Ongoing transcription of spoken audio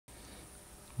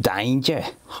danger,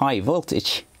 high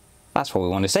voltage. That's what we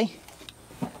want to see.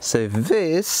 So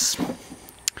this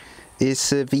is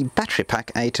the battery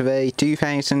pack out of a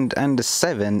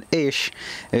 2007-ish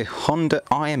Honda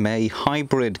IMA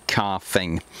hybrid car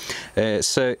thing.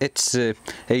 So it's a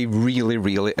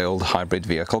really old hybrid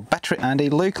vehicle battery, and a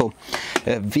local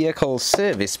vehicle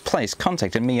service place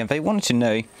contacted me and they wanted to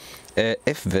know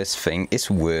if this thing is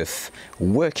worth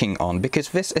working on, because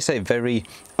this is a very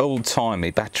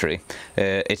old-timey battery.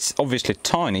 It's obviously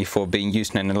tiny for being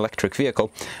used in an electric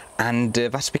vehicle, and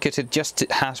that's because it just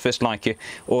has this like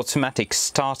automatic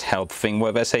start help thing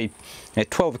where there's a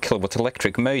 12 kilowatt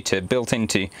electric motor built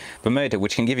into the motor,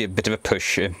 which can give you a bit of a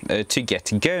push to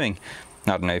get going.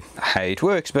 I don't know how it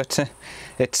works, but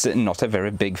it's not a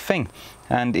very big thing,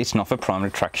 and it's not the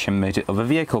primary traction motor of a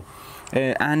vehicle.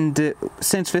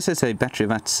 Since this is a battery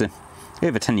that's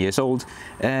over 10 years old,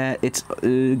 it's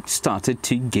started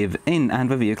to give in, and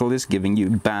the vehicle is giving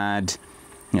you bad,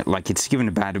 like it's given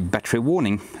a bad battery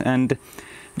warning. And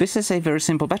this is a very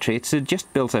simple battery. It's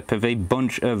just built up of a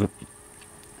bunch of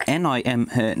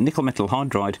NiMH nickel metal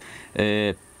hydride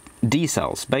D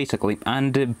cells, basically,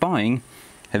 and buying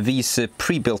these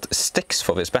pre-built sticks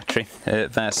for this battery.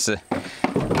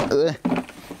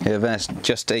 There's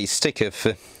just a stick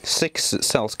of 6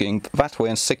 cells going that way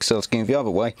and 6 cells going the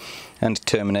other way and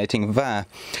terminating there.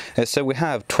 So we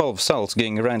have 12 cells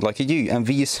going around like a U, and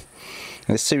these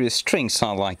series strings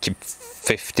are like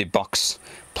 $50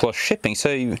 plus shipping.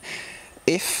 So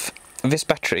if this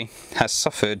battery has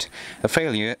suffered a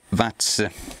failure that's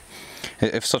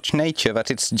of such nature that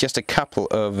it's just a couple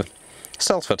of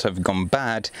cells that have gone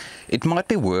bad, it might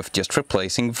be worth just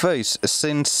replacing those.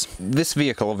 Since this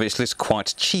vehicle obviously is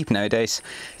quite cheap nowadays,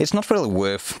 it's not really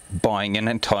worth buying an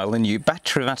entirely new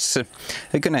battery that's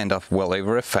going to end up well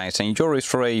over €1,000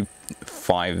 for a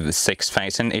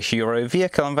 5,000–6,000-ish euro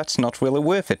vehicle, and that's not really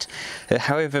worth it.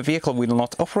 However, the vehicle will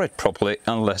not operate properly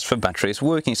unless the battery is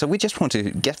working, so we just want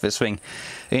to get this thing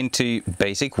into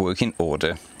basic working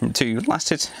order to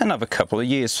last it another couple of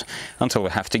years until we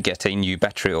have to get a new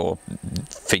battery or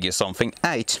figure something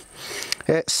out.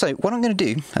 So what I'm going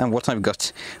to do, and what I've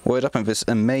got wired up in this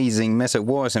amazing mess of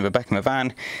wires in the back of my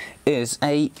van, is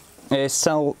a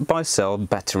cell-by-cell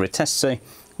battery test. So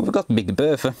we've got Big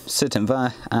Bertha sitting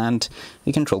there and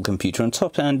a control computer on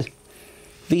top, and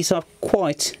these are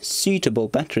quite suitable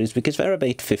batteries because they're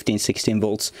about 15–16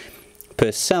 volts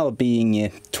per cell,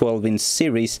 being 12 in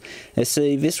series.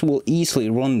 So this will easily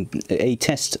run a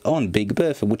test on Big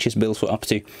Bertha, which is built for up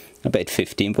to about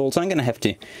 15 volts. I'm going to have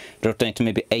to drop down to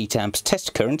maybe 8 amps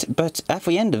test current, but at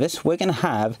the end of this we're going to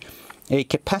have a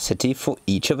capacity for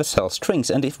each of the cell strings,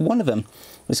 and if one of them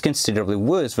is considerably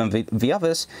worse than the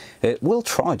others, we'll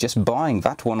try just buying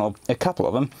that one or a couple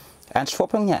of them and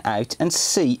swapping it out and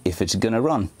see if it's gonna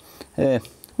run.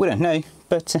 We don't know,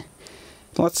 but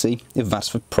let's see if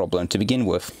that's the problem to begin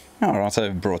with. Alright,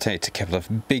 I've brought out a couple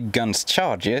of big guns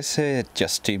chargers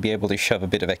just to be able to shove a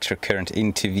bit of extra current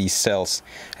into these cells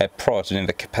prior to doing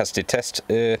the capacity test.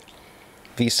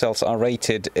 These cells are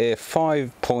rated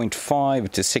 5.5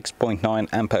 to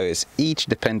 6.9 amp hours each,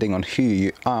 depending on who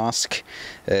you ask.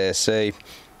 So,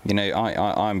 you know,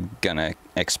 I'm gonna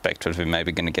expect that we're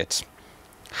maybe gonna get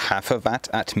half of that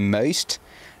at most.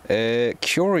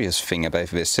 Curious thing about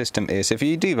this system is, if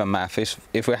you do the math,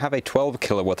 if we have a 12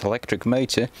 kilowatt electric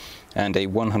motor and a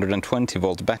 120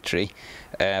 volt battery,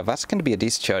 that's going to be a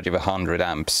discharge of 100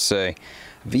 amps. So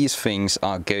these things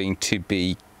are going to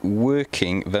be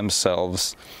working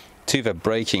themselves to the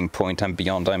breaking point and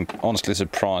beyond. I'm honestly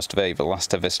surprised they will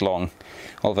last this long,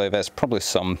 although there's probably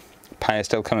some power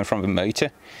still coming from the motor,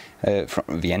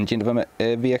 from the engine of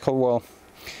the vehicle. Well,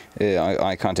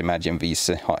 I can't imagine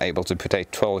these are able to put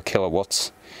out 12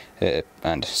 kilowatts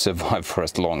and survive for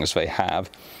as long as they have.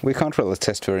 We can't really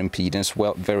test their impedance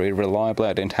well, very reliably.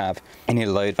 I don't have any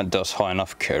load that does high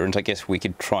enough current. I guess we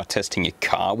could try testing a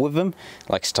car with them,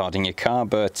 like starting a car,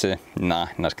 but nah,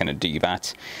 not going to do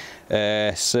that.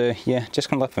 So yeah,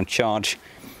 just going to let them charge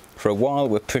for a while.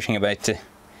 We're pushing about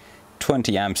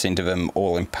 20 amps into them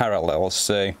all in parallel,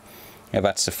 so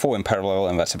that's 4 in parallel,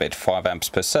 and that's about 5 amps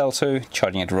per cell, so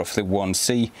charging at roughly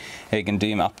 1C, you can do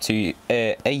them up to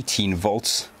 18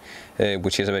 volts,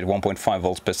 which is about 1.5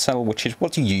 volts per cell, which is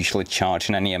what you usually charge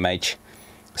an NiMH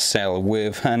cell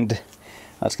with, and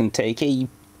that's going to take a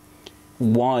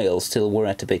while. Still, we're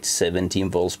at about 17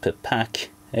 volts per pack.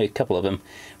 A couple of them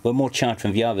were more charged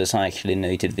than the others. I actually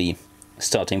noted the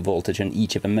starting voltage on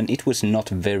each of them, and it was not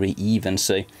very even,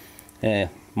 so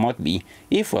might be,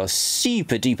 if we're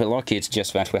super duper lucky, it's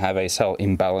just that we have a cell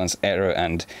imbalance error,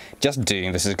 and just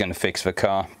doing this is going to fix the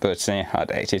car, but I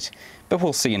doubt it. But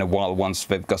we'll see in a while once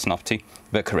they've gotten up to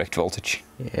the correct voltage.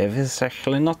 Yeah, this is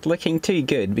actually not looking too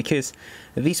good, because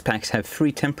these packs have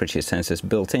 3 temperature sensors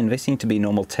built in. They seem to be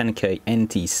normal 10K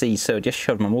NTC, so I just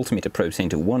shoved my multimeter probes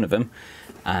into one of them,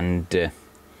 and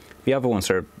the other ones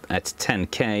are at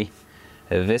 10K.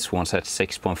 This one's at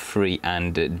 6.3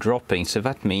 and dropping, so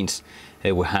that means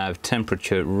we have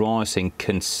temperature rising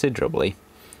considerably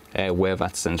where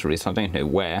that sensor is. I don't know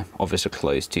where, obviously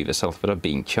close to the cells that are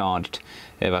being charged.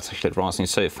 That's actually rising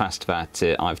so fast that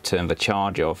I've turned the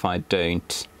charger off. I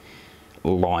don't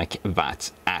like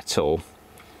that at all.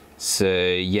 So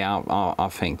yeah, I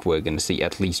think we're going to see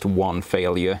at least one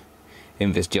failure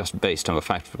in this, just based on the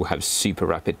fact that we have super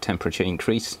rapid temperature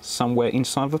increase somewhere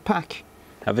inside the pack.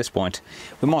 At this point,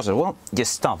 we might as well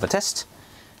just start the test.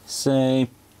 So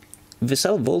the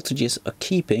cell voltages are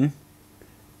keeping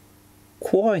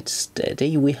quite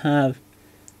steady. We have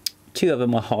 2 of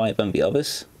them are higher than the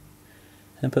others,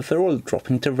 but they're all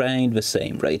dropping at around the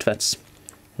same rate. That's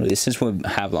really, since we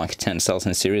have like 10 cells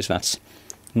in series, that's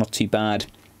not too bad.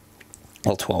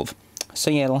 Well, 12.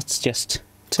 So yeah, let's just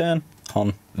turn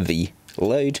on the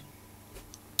load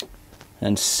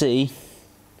and see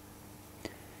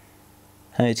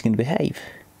how it's going to behave.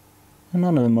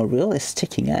 None of them are really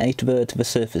sticking out, but the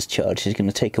surface charge is going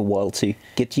to take a while to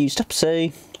get used up, so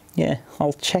yeah,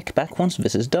 I'll check back once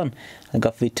this is done. I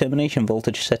got the termination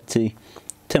voltage set to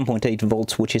 10.8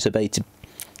 volts, which is about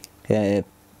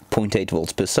 0.8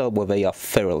 volts per cell, where they are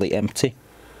thoroughly empty.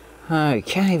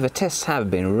 Okay, the tests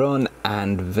have been run,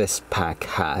 and this pack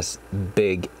has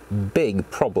big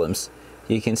problems.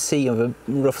 You can see on the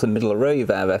roughly middle row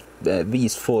there that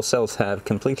these 4 cells have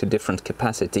completely different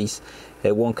capacities.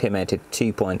 One came out at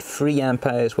 2.3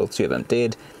 amperes, well, 2 of them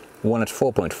did. One at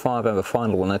 4.5 and the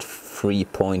final one at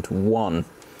 3.1.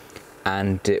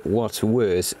 And what's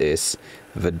worse is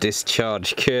the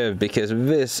discharge curve, because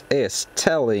this is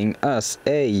telling us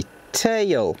a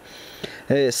tale.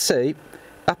 So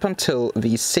up until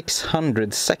the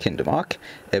 600 second mark,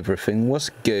 everything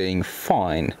was going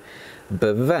fine.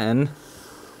 But then,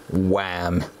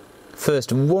 wham!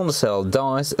 First one cell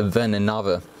dies, then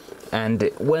another. And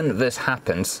when this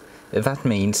happens, that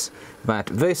means that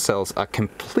those cells are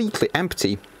completely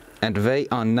empty and they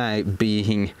are now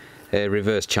being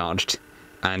reverse charged.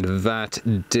 And that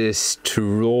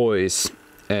destroys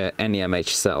NiMH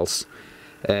cells.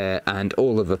 And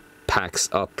all of the packs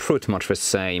are pretty much the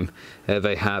same.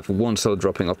 They have one cell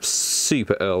dropping off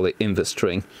super early in the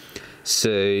string.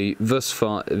 So thus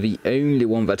far, the only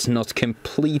one that's not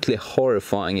completely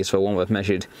horrifying is the one that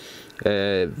measured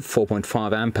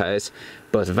 4.5 amperes,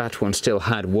 but that one still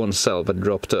had one cell that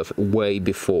dropped off way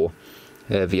before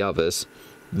the others.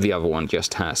 The other one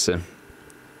just has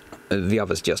the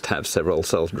others just have several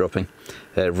cells dropping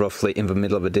roughly in the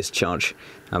middle of a discharge,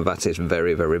 and that is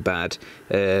very bad.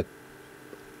 The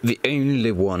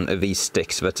only one of these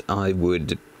sticks that I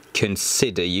would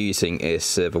consider using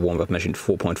is the one that measured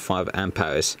 4.5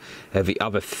 amperes. The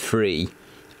other 3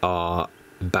 are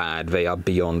bad, they are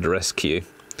beyond rescue.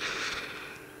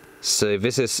 So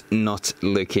this is not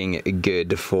looking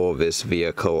good for this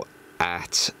vehicle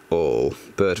at all,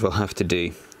 but we'll have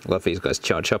to let these guys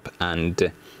charge up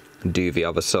and do the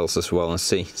other cells as well and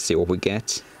see what we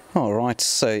get. Alright,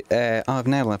 so I've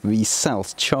now let these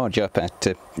cells charge up at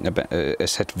a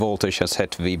set voltage. I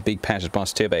set the big power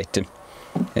bus to about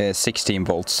 16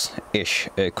 volts-ish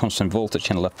constant voltage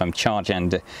and let them charge,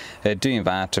 and doing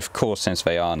that, of course, since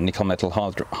they are nickel metal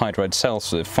hydride cells,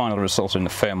 the final result in a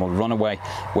thermal runaway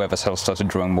where the cells started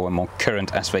drawing more and more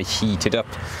current as they heated up,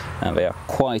 and they are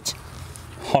quite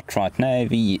hot right now.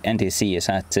 The NTC is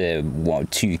at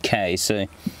 2K, so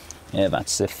yeah,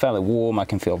 that's fairly warm. I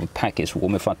can feel the pack is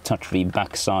warm. If I touch the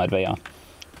back side, they are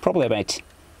probably about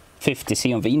 50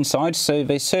 C on the inside, so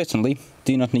they certainly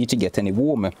do not need to get any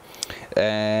warmer.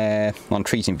 I'm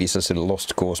treating these as a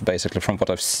lost cause, basically, from what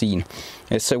I've seen.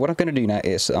 So what I'm going to do now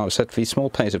is I'll set the small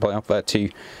power supply up there to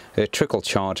trickle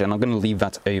charge, and I'm going to leave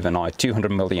that overnight.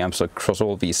 200 milliamps across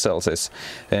all these cells is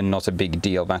not a big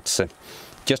deal. That's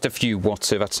just a few watts,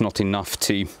 so that's not enough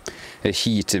to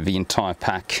heat the entire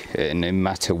pack, no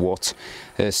matter what.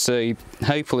 So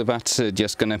hopefully that's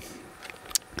just going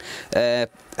to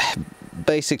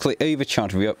basically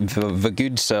overcharge the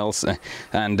good cells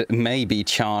and maybe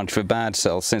charge the bad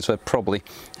cells, since we're probably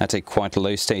at a quite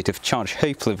low state of charge.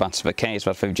 Hopefully that's the case,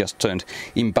 that they've just turned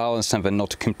imbalanced and they're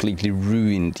not completely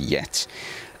ruined yet.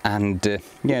 And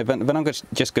yeah, then I'm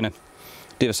just going to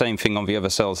do the same thing on the other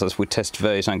cells as we test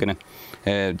those. I'm going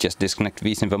to just disconnect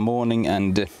these in the morning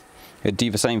and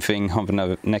do the same thing on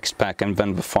the next pack and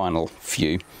then the final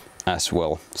few as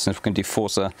well. Since we can do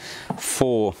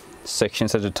 4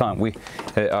 sections at a time, we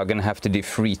are going to have to do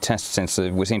 3 tests, since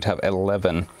we seem to have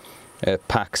 11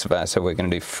 packs there, so we're going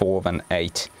to do 4, then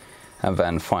 8, and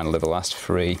then finally the last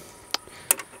 3.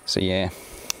 So yeah,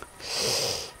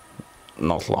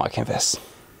 not liking this.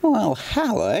 Well,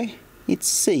 hello. It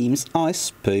seems I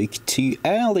spoke too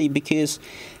early, because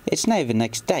it's now the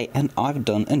next day and I've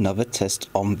done another test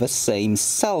on the same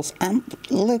cells, and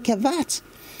look at that.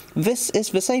 This is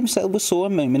the same cell we saw a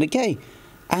moment ago,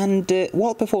 and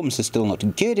while performance is still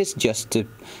not good, it's just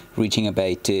reaching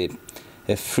about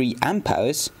 3 amp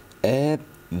hours,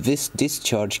 this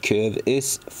discharge curve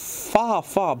is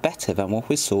far better than what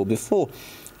we saw before.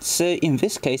 So in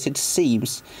this case it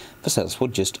seems the cells were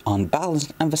just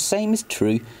unbalanced, and the same is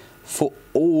true for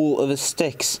all of the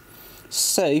sticks.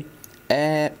 So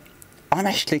I'm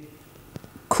actually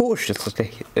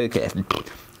cautiously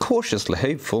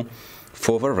hopeful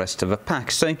for the rest of the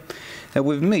pack. So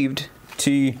we've moved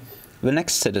to the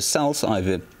next set of cells.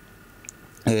 I've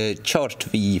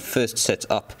charged the first set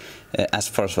up as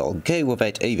far as I'll go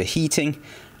without overheating,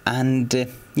 and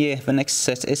yeah, the next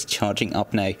set is charging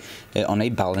up now on a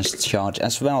balanced charge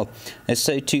as well.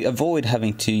 So to avoid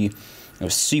having to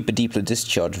super deeply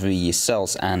discharge the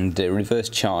cells and reverse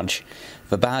charge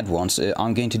the bad ones,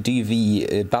 I'm going to do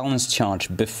the balanced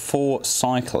charge before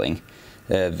cycling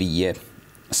the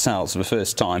cells the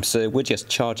first time. So we're just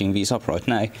charging these up right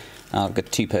now. I've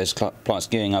got 2 pairs of pliers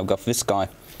going. I've got this guy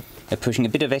pushing a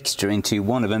bit of extra into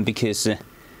one of them, because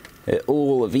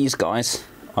all of these guys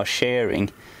are sharing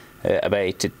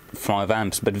about 5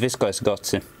 amps, but this guy's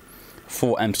got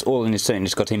 4 amps all in his own.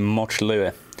 It's got a much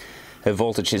lower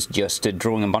voltage, is just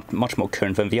drawing a much more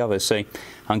current than the others, so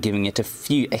I'm giving it a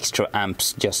few extra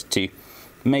amps just to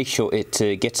make sure it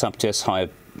gets up to as high a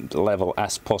level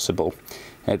as possible,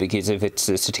 because if it's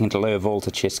sitting at a lower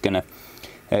voltage, it's going to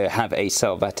have a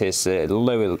cell that is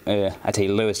lower at a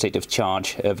lower state of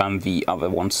charge than the other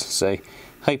ones. So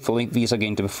hopefully these are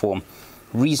going to perform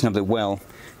reasonably well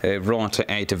right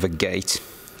out of the gate.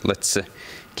 Let's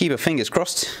keep our fingers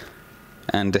crossed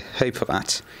and hope for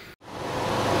that.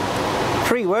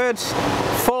 3 words: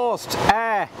 forced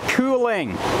air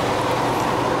cooling.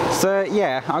 So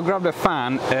yeah, I grabbed a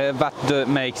fan that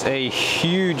makes a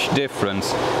huge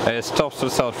difference. Stops the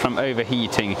cells from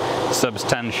overheating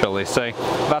substantially. So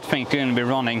that thing's going to be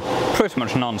running pretty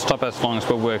much non-stop as long as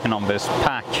we're working on this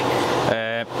pack.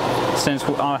 Since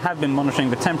I have been monitoring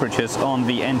the temperatures on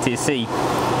the NTC,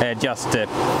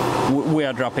 we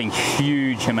are dropping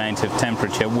huge amounts of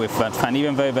temperature with that fan,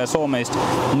 even though there's almost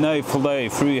no flow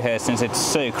through here since it's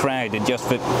so crowded. Just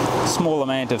the small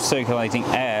amount of circulating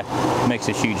air makes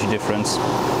a huge difference.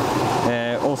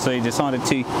 Also decided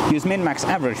to use min-max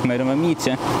average mode on the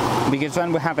meter, because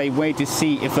then we have a way to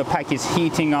see if the pack is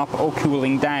heating up or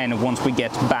cooling down once we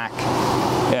get back.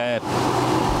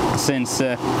 Since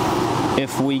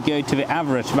if we go to the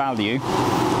average value,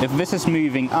 if this is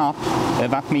moving up,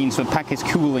 that means the pack is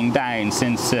cooling down,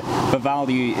 since the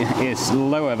value is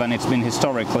lower than it's been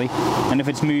historically, and if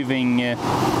it's moving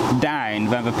down,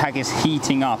 then the pack is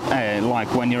heating up,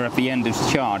 like when you're at the end of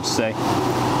charge. So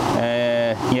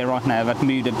yeah, right now that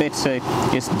moved a bit, so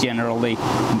it's generally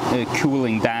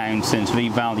cooling down since the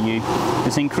value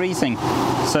is increasing.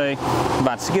 So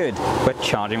that's good. We're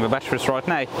charging the batteries right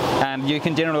now, and you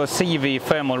can generally see the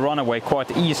thermal runaway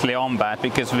quite easily on that,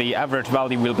 because the average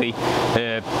value will be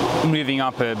moving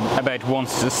up about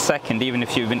once a second, even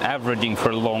if you've been averaging for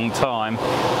a long time.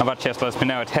 And that just lets me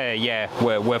know that, hey, yeah,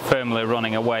 we're firmly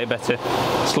running away, better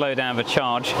slow down the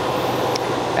charge.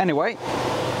 Anyway,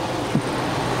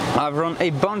 I've run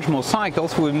a bunch more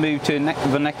cycles. We've moved to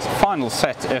the next final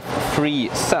set of 3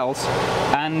 cells,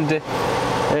 and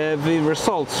the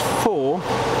results for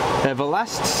the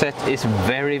last set is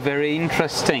very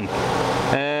interesting.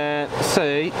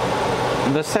 So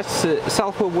the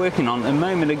cells we're working on a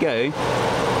moment ago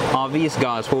are these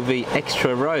guys with the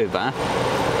extra row there,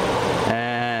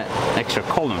 extra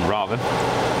column rather,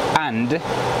 and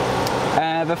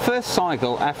the first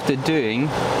cycle after doing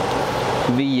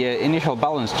the initial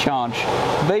balance charge,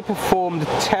 they performed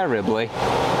terribly.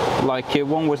 Like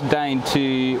one was down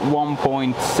to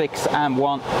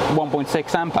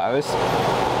 1.6 amp hours,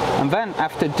 and then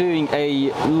after doing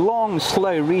a long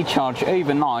slow recharge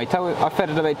overnight, I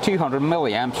fed it about 200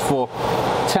 milliamps for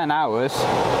 10 hours.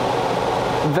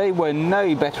 They were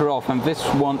no better off, and this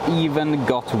one even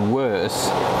got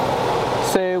worse.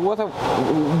 So what I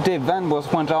did then was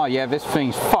oh yeah, this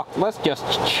thing's fucked, let's just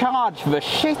charge the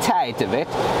shit out of it.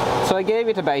 So I gave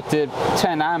it about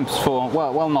 10 amps for,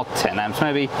 well not 10 amps,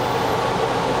 maybe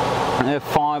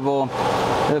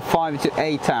 5 to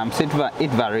 8 amps. It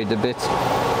varied a bit,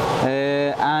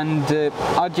 and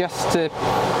I just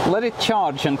let it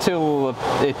charge until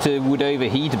it would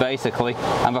overheat basically,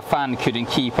 and the fan couldn't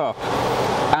keep up.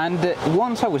 And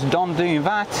once I was done doing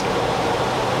that,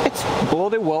 it's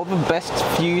bloody well the best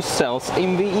fuse cells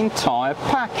in the entire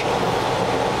pack.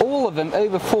 All of them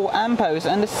over 4 amp hours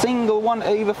and a single one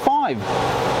over 5.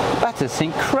 That is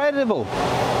incredible.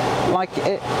 Like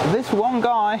this one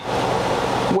guy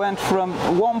went from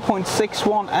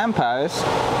 1.61 amp hours,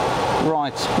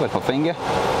 right, where's my finger,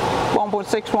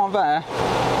 1.61 there,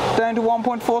 down to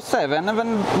 1.47, and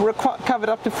then recovered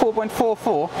up to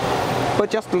 4.44, but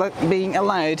just being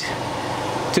allowed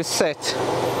to set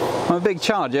on a big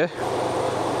charger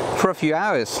for a few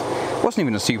hours. It wasn't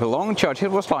even a super long charge,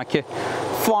 it was like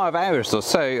 5 hours or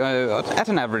so, at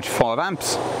an average 5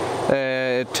 amps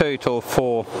total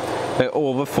for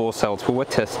all the 4 cells we were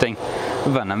testing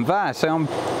then and there. So I'm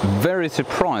very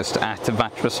surprised at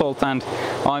that result, and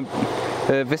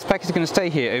this pack is going to stay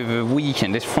here over the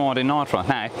weekend. It's Friday night right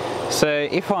now, so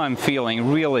if I'm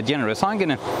feeling really generous, I'm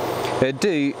going to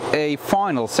do a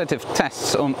final set of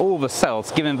tests on all the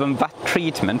cells, giving them that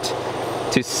treatment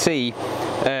to see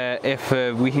if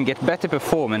we can get better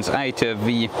performance out of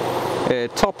the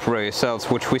top row cells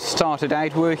which we started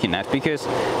out working at, because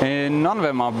none of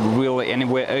them are really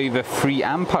anywhere over 3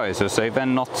 amp hours or so. They're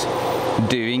not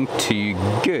doing too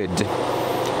good.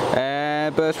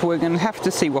 But we're going to have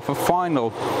to see what the final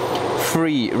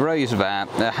 3 rows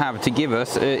there have to give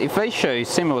us. If they show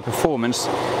similar performance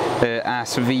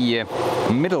as the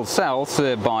middle cells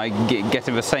by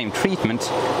getting the same treatment,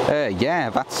 yeah,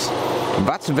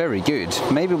 that's very good.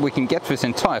 Maybe we can get this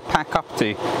entire pack up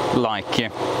to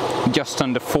like just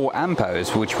under 4 amp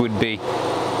hours, which would be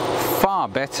far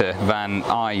better than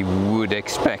I would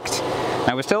expect.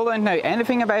 Now, we still don't know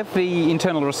anything about the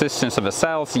internal resistance of the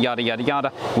cells, yada yada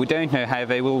yada. We don't know how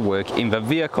they will work in the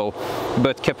vehicle,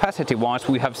 but capacity wise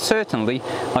we have certainly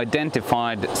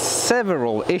identified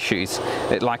several issues.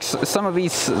 Like some of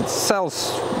these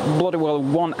cells bloody well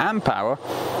 1 amp hour,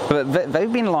 but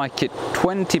they've been like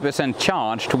 20%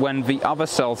 charged when the other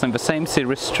cells in the same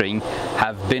series string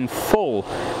have been full,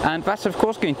 and that's of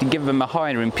course going to give them a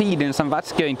higher impedance, and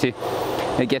that's going to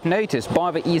get noticed by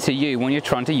the ECU when you're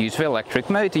trying to use the electric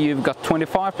motor. You've got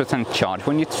 25% charge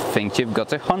when you think you've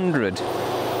got 100.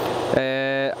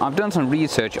 I've done some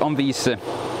research on these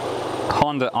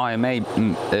Honda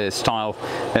IMA style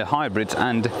hybrids,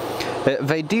 and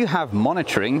they do have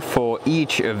monitoring for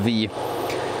each of the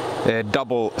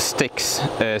double sticks,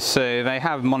 so they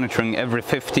have monitoring every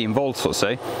 15 volts or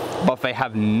so, but they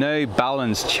have no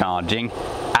balance charging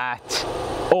at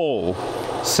all.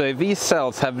 So these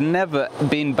cells have never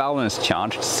been balance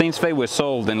charged since they were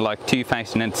sold in like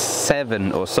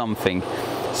 2007 or something.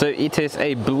 So it is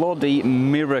a bloody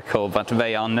miracle that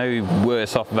they are no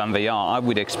worse off than they are. I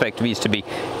would expect these to be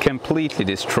completely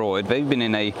destroyed. They've been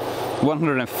in a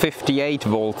 158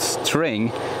 volt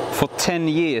string for 10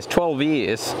 years, 12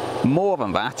 years, more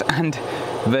than that, and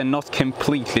they're not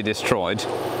completely destroyed.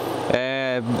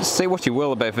 Say what you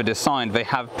will about the design, they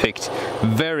have picked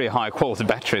very high quality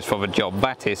batteries for the job,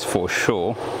 that is for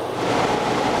sure.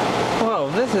 Well,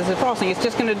 this is surprising, it's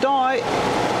just going to die.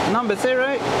 Number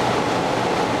 0.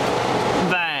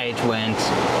 There it went.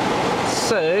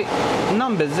 So,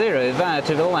 number 0 there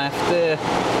to the left,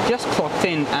 just clocked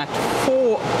in at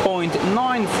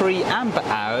 4.93 amp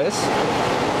hours,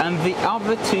 and the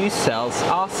other 2 cells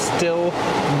are still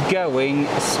going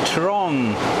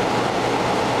strong.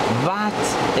 That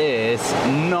is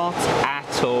not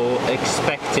at all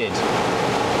expected.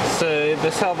 So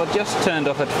the cell that just turned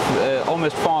off at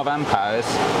almost 5 amp hours,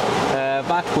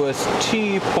 that was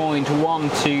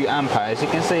 2.12 amp hours. You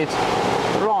can see it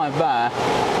right there,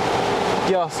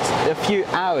 just a few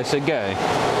hours ago.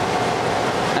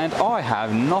 And I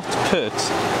have not put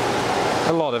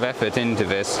a lot of effort into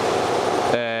this.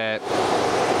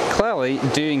 Clearly,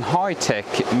 doing high-tech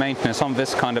maintenance on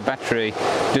this kind of battery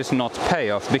does not pay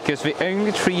off, because the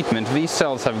only treatment these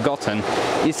cells have gotten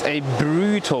is a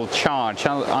brutal charge.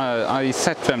 I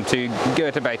set them to go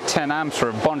at about 10 amps for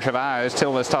a bunch of hours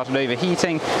till they started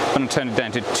overheating, then I turned it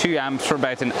down to 2 amps for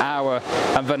about an hour,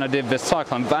 and then I did this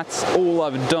cycle, and that's all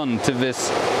I've done to this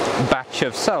batch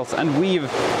of cells, and we've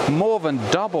more than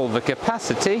doubled the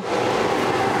capacity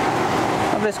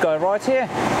of this guy right here.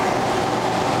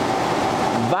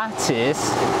 That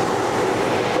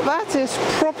is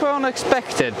proper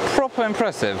unexpected, proper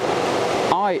impressive.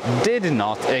 I did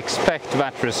not expect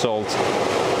that result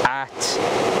at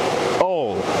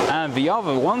all, and the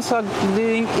other ones are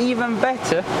doing even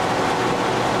better.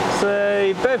 So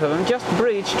so both of them just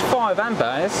breached 5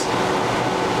 amperes,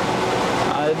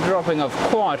 dropping off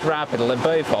quite rapidly,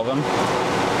 both of them.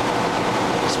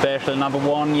 Especially number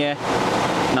 1, yeah.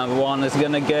 Number 1 is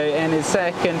gonna go any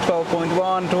second.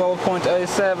 12.1,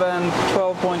 12.07,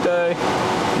 12.0.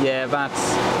 Yeah,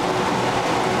 that's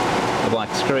the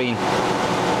black screen.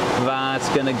 That's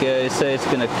gonna go, so it's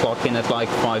gonna clock in at like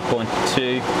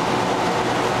 5.2.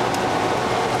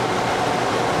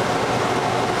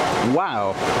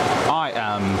 Wow,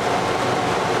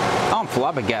 I'm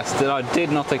flabbergasted. I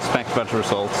did not expect better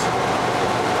results.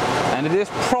 And it is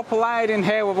proper loud in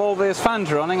here with all these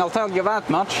fans running, I'll tell you that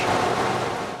much.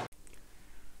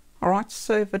 Alright,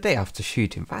 so the day after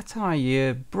shooting that,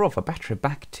 I brought the battery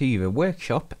back to the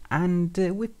workshop and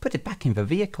we put it back in the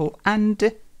vehicle and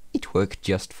it worked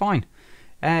just fine.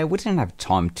 We didn't have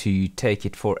time to take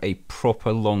it for a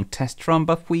proper long test run,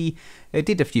 but we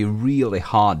did a few really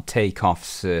hard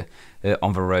takeoffs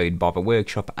on the road by the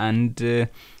workshop, and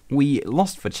we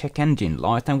lost the check engine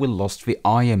light and we lost the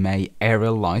IMA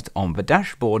error light on the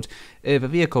dashboard. The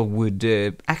vehicle would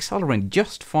accelerate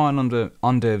just fine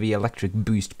under the electric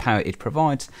boost power it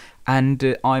provides,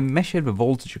 and I measured the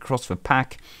voltage across the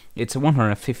pack. It's a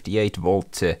 158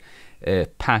 volt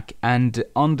pack, and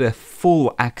under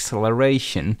full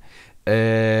acceleration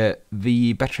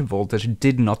the battery voltage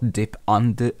did not dip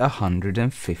under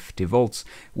 150 volts,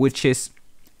 which is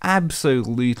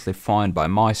absolutely fine by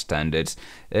my standards.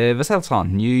 The cells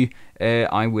aren't new.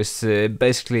 I was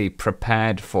basically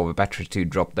prepared for the battery to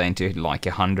drop down to like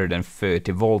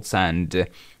 130 volts and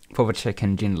for the check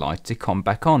engine light to come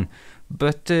back on.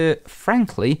 But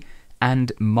frankly,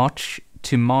 and much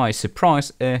to my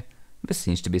surprise, this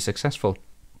seems to be successful.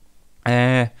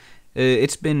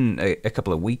 It's been a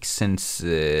couple of weeks since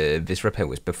this repair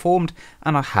was performed,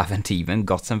 and I haven't even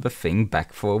gotten the thing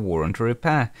back for a warranty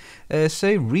repair.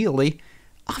 So really,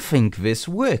 I think this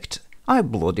worked. I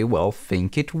bloody well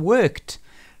think it worked.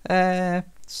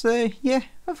 So yeah,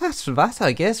 that's that,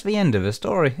 I guess, the end of the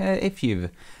story. If you've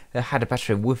had a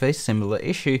battery with a similar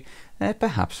issue,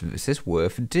 perhaps this is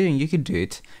worth doing. You could do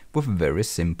it with very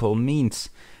simple means.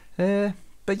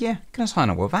 But yeah, gonna sign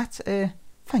off with that.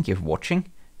 Thank you for watching.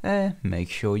 Make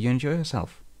sure you enjoy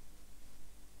yourself.